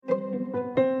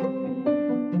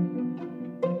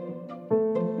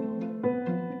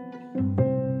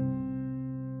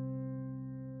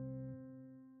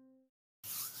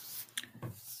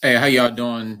Hey, how y'all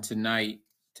doing tonight?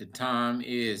 The time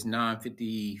is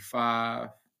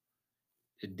 9:55.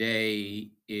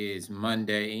 Today is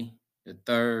Monday, the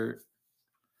 3rd.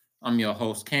 I'm your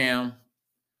host, Cam,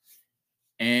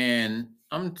 and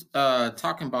I'm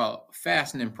talking about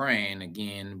fasting and praying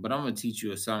again, but I'm gonna teach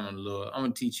you something a little. I'm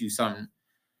gonna teach you something.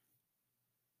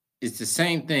 It's the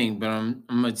same thing, but I'm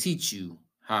gonna teach you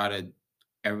how to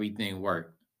everything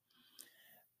work.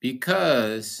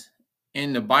 Because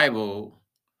in the Bible,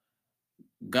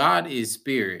 God is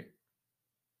spirit,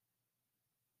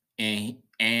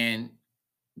 and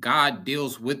God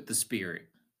deals with the spirit.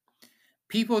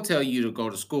 People tell you to go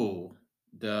to school,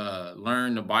 to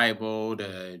learn the Bible,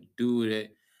 to do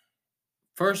it.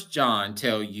 First John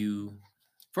tell you,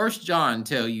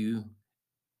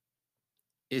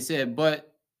 it said,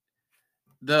 but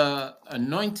the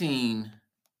anointing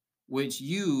which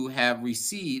you have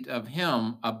received of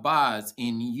him abides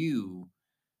in you,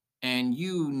 and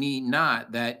you need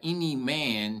not that any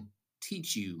man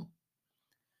teach you.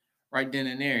 Right then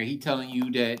and there, he telling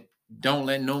you that don't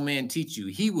let no man teach you.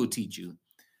 He will teach you.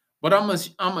 But I'm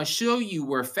gonna show you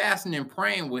where fasting and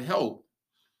praying will help.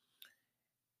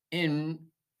 In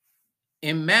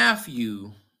in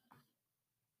Matthew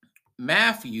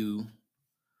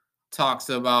talks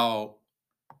about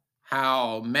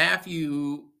how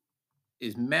Matthew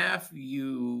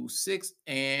 6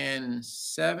 and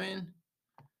 7.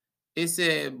 It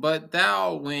said, but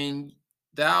thou, when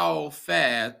thou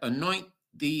fast, anoint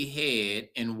thee head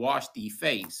and wash thee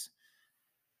face.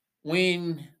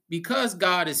 Because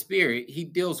God is spirit, he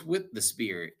deals with the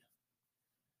spirit.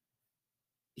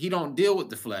 He don't deal with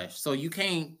the flesh. So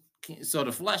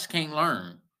the flesh can't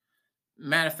learn.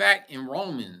 Matter of fact, in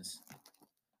Romans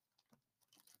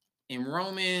in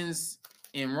Romans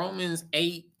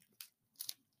 8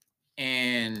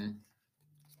 and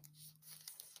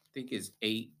I think it's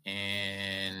 8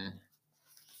 and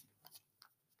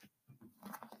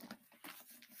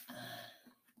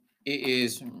it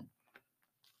is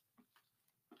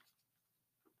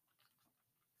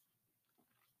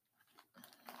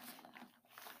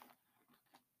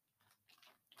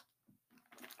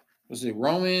was it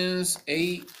Romans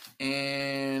 8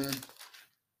 and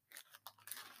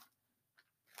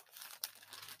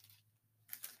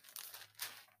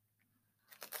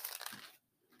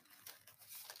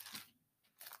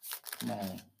come on.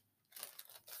 I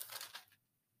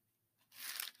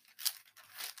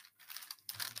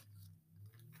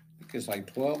think it's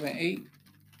like 12 and 8.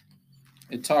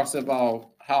 It talks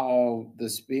about how the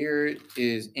spirit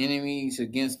is enemies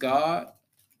against God.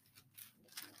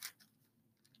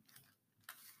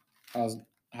 How,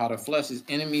 how the flesh is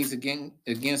enemies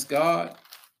against God.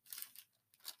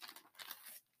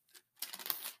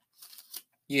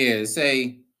 Yeah, it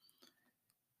say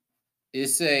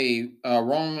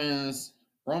Romans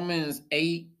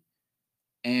 8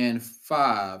 and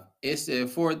 5. It said,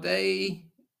 for they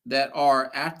that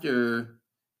are after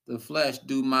the flesh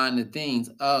do mind the things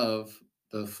of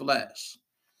the flesh.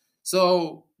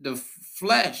 So the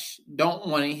flesh don't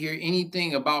want to hear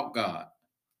anything about God.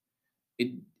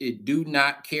 It do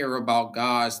not care about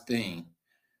God's thing.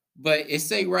 But it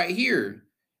say right here,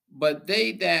 but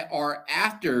they that are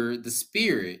after the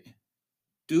spirit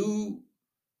do,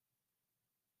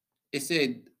 it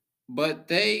said, but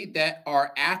they that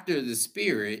are after the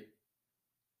spirit,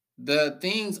 the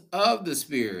things of the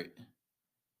spirit,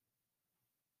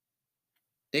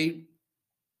 they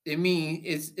I mean,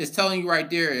 it's telling you right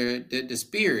there that the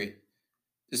spirit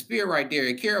right there,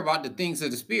 it care about the things of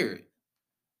the spirit.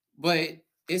 But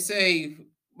it say,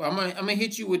 I'm gonna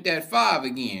hit you with that 5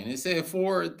 again. It said,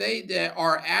 for they that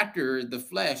are after the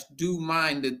flesh do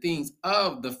mind the things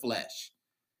of the flesh.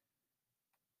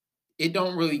 It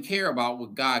don't really care about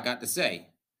what God got to say.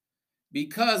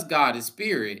 Because God is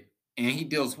spirit and he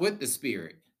deals with the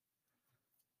spirit.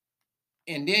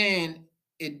 And then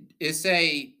it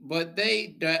say, but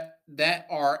they that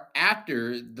are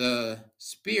after the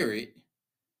spirit,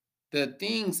 the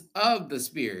things of the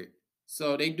spirit.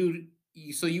 So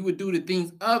you would do the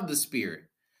things of the spirit.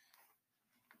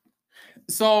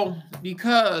 So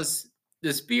because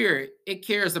the spirit, it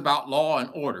cares about law and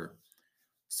order.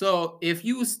 So if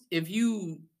you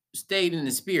stayed in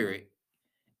the spirit,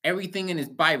 everything in this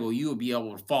Bible, you will be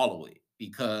able to follow it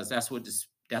because that's what the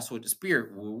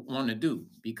spirit will want to do.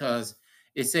 Because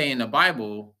it say in the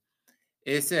Bible,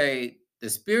 it say the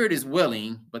spirit is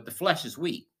willing, but the flesh is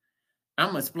weak. I'm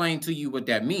gonna explain to you what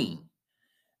that means.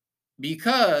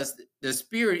 Because the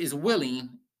spirit is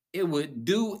willing, it would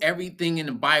do everything in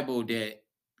the Bible that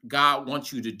God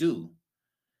wants you to do.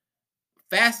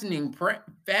 Fasting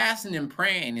and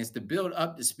praying is to build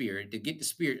up the spirit, to get the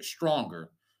spirit stronger,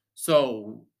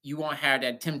 So you won't have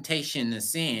that temptation to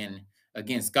sin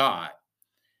against God.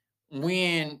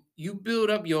 When you build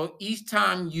up your each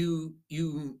time you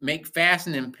make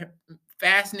fasting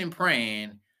and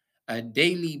praying a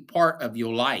daily part of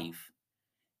your life,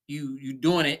 you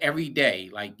doing it every day,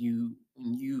 like you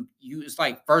it's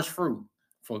like first fruit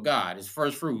for God. It's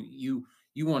first fruit. You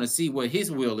want to see what his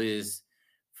will is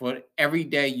for every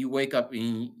day you wake up,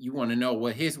 and you want to know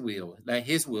what his will, let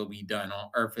his will be done on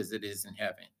earth as it is in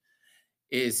heaven.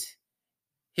 Is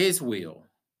his will.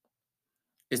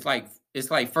 It's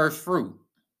like first fruit.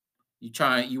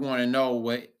 You want to know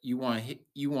what you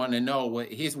want to know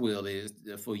what his will is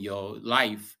for your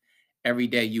life every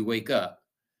day you wake up.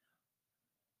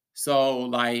 So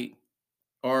like,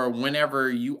 or whenever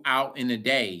you out in the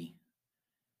day,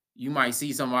 you might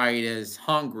see somebody that's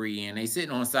hungry and they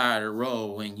sitting on the side of the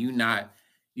road, and you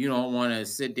don't want to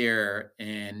sit there,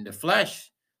 and the flesh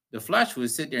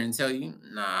would sit there and tell you,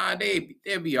 nah,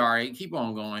 they'll be all right, keep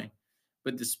on going.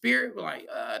 But the spirit will like,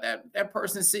 that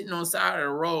person sitting on the side of the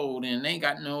road and they ain't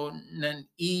got nothing to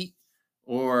eat,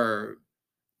 or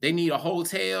they need a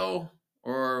hotel,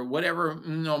 or whatever,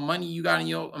 money you got in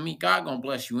your, I mean, God gonna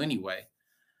bless you anyway.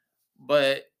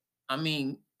 But I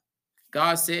mean,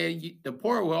 God said the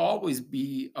poor will always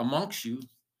be amongst you.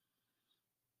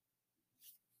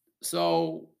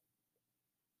 So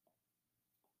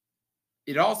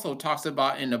it also talks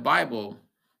about in the Bible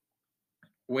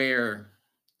where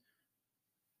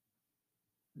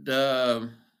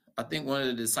the I think one of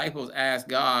the disciples asked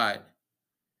God,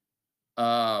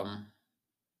 um,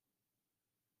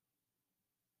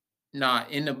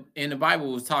 not in the Bible,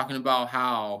 it was talking about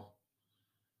how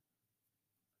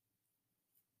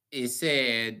it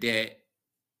said that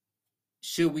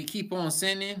should we keep on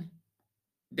sinning,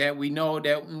 that we know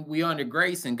that we under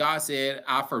grace, and God said,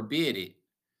 I forbid it.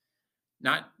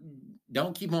 Not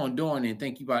Don't keep on doing it and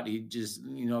think you about to just,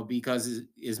 because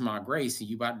it's my grace and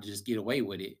you about to just get away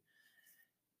with it.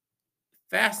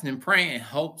 Fasting and praying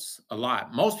helps a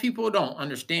lot. Most people don't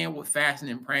understand what fasting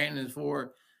and praying is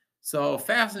for. So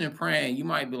fasting and praying, you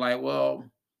might be like, well,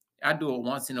 I do it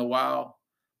once in a while.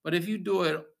 But if you do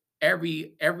it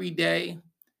every day,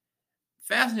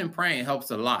 fasting and praying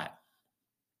helps a lot.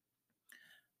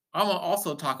 I'm gonna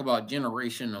also talk about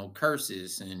generational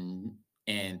curses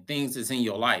and things that's in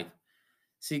your life.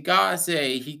 See, God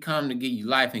said He come to give you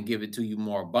life and give it to you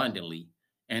more abundantly,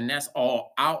 and that's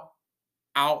all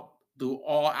out through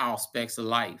all aspects of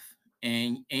life,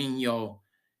 and in your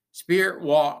spirit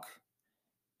walk,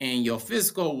 and your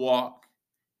physical walk,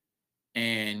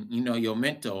 and your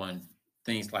mental and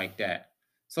things like that.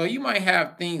 So you might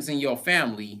have things in your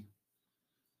family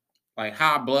like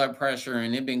high blood pressure,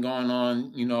 and it been going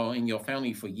on, in your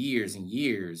family for years and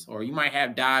years, or you might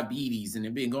have diabetes and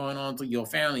it been going on through your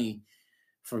family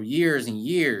for years and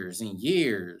years and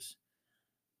years,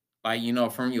 like,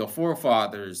 from your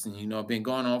forefathers, and been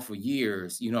going on for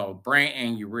years, brain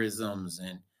aneurysms,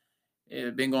 and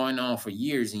it's been going on for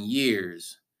years and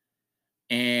years.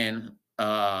 And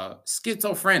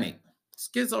schizophrenic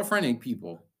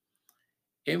people,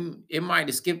 it might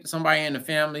have skipped somebody in the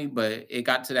family, but it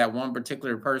got to that one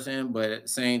particular person, but at the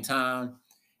same time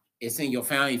it's in your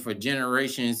family for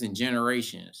generations and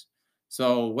generations.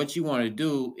 So what you want to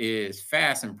do is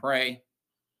fast and pray.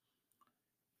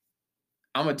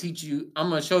 I'm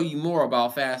gonna show you more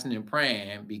about fasting and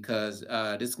praying, because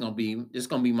this gonna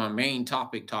be my main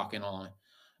topic talking on,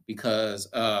 because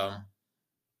I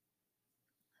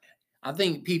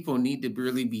think people need to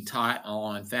really be taught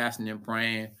on fasting and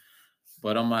praying.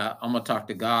 But I'm gonna talk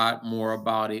to God more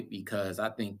about it, because I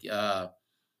think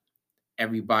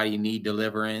everybody need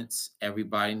deliverance.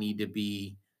 Everybody need to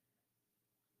be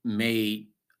made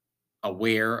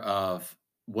aware of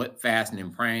what fasting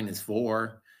and praying is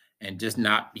for, and just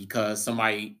not because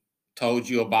somebody told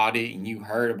you about it and you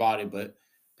heard about it, but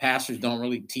pastors don't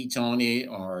really teach on it,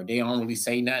 or they don't really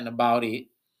say nothing about it.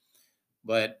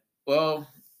 But well,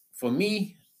 for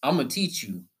me, I'm gonna teach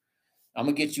you. I'm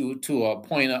gonna get you to a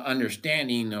point of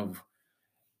understanding of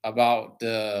about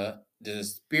the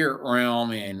spirit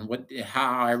realm, and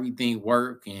how everything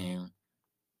work, and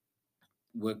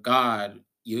with God,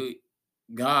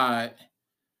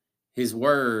 His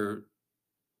word.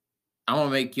 I'm gonna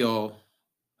make your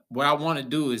What I want to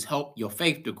do is help your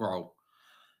faith to grow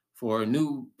for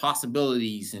new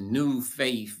possibilities and new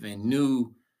faith and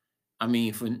new, I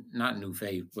mean, for not new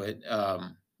faith, but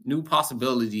new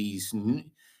possibilities.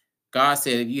 God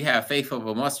said if you have faith of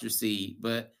a mustard seed,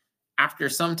 but after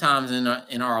sometimes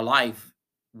in our life,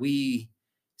 we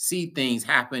see things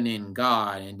happen in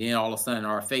God, and then all of a sudden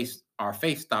our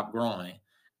faith stop growing.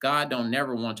 God don't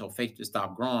never want your faith to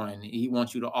stop growing. He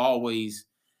wants you to always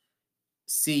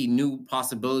see new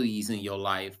possibilities in your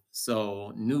life.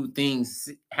 So new things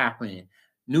happen,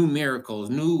 new miracles,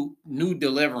 new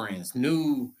deliverance,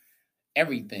 new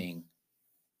everything.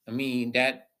 I mean,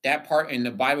 that part in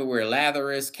the Bible where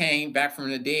Lazarus came back from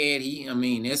the dead, I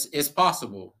mean, it's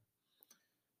possible,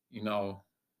 you know.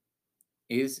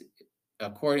 Is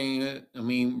according I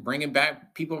mean, bringing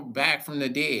back people back from the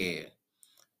dead.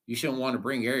 You shouldn't want to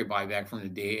bring everybody back from the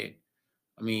dead.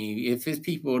 I mean, if it's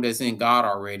people that's in God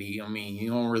already, I mean, you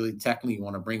don't really technically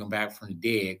want to bring them back from the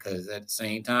dead, because at the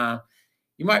same time,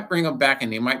 you might bring them back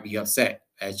and they might be upset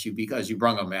at you because you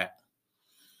brought them back.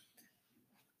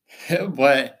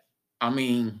 But I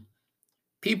mean,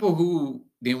 people who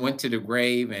then went to the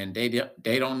grave and they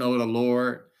don't know the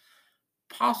Lord,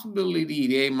 possibility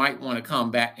they might want to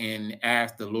come back and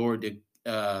ask the Lord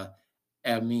to.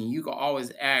 I mean, you can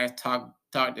always ask, talk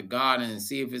to God and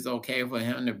see if it's okay for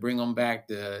Him to bring them back,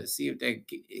 to see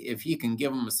if He can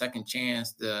give them a second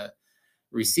chance to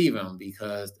receive Him.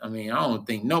 Because I mean, I don't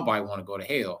think nobody want to go to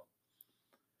hell.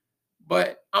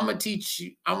 But I'm gonna teach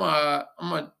you. I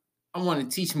want to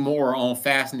teach more on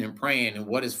fasting and praying and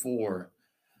what it's for.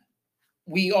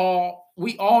 We all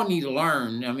need to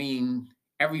learn. I mean,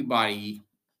 everybody.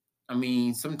 I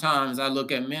mean, sometimes I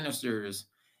look at ministers.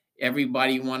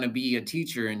 Everybody want to be a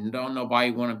teacher, and don't nobody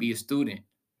want to be a student.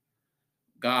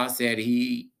 God said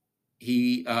he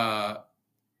the,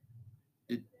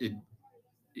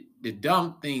 the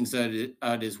dumb things of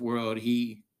this world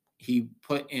he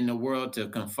put in the world to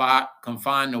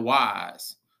confine the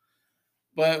wise.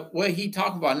 But what he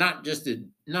talking about, not just the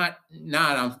not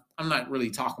I'm not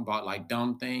really talking about like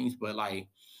dumb things, but like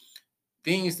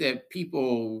things that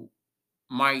people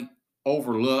might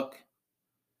overlook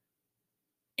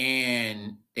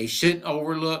and they shouldn't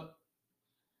overlook.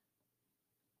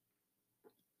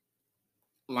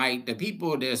 Like the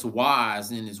people that's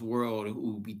wise in this world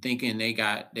who be thinking they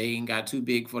ain't got too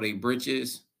big for their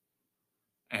britches,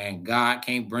 and God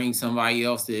can't bring somebody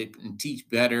else that can teach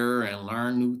better and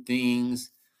learn new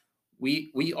things.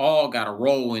 We all got a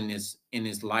role in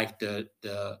this life to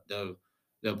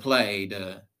play,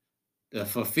 to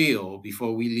fulfill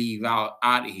before we leave out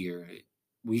of here.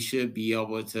 We should be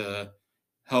able to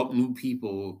help new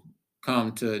people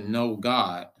come to know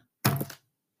God.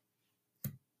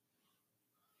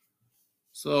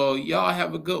 So y'all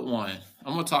have a good one.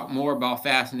 I'm gonna talk more about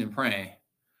fasting and praying.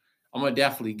 I'm gonna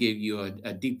definitely give you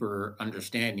a deeper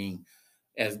understanding.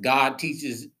 As God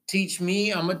teach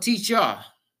me, I'm gonna teach y'all.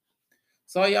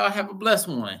 So y'all have a blessed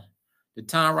one. The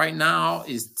time right now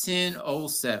is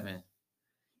 10:07.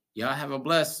 Y'all have a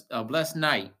blessed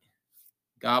night.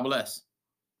 God bless.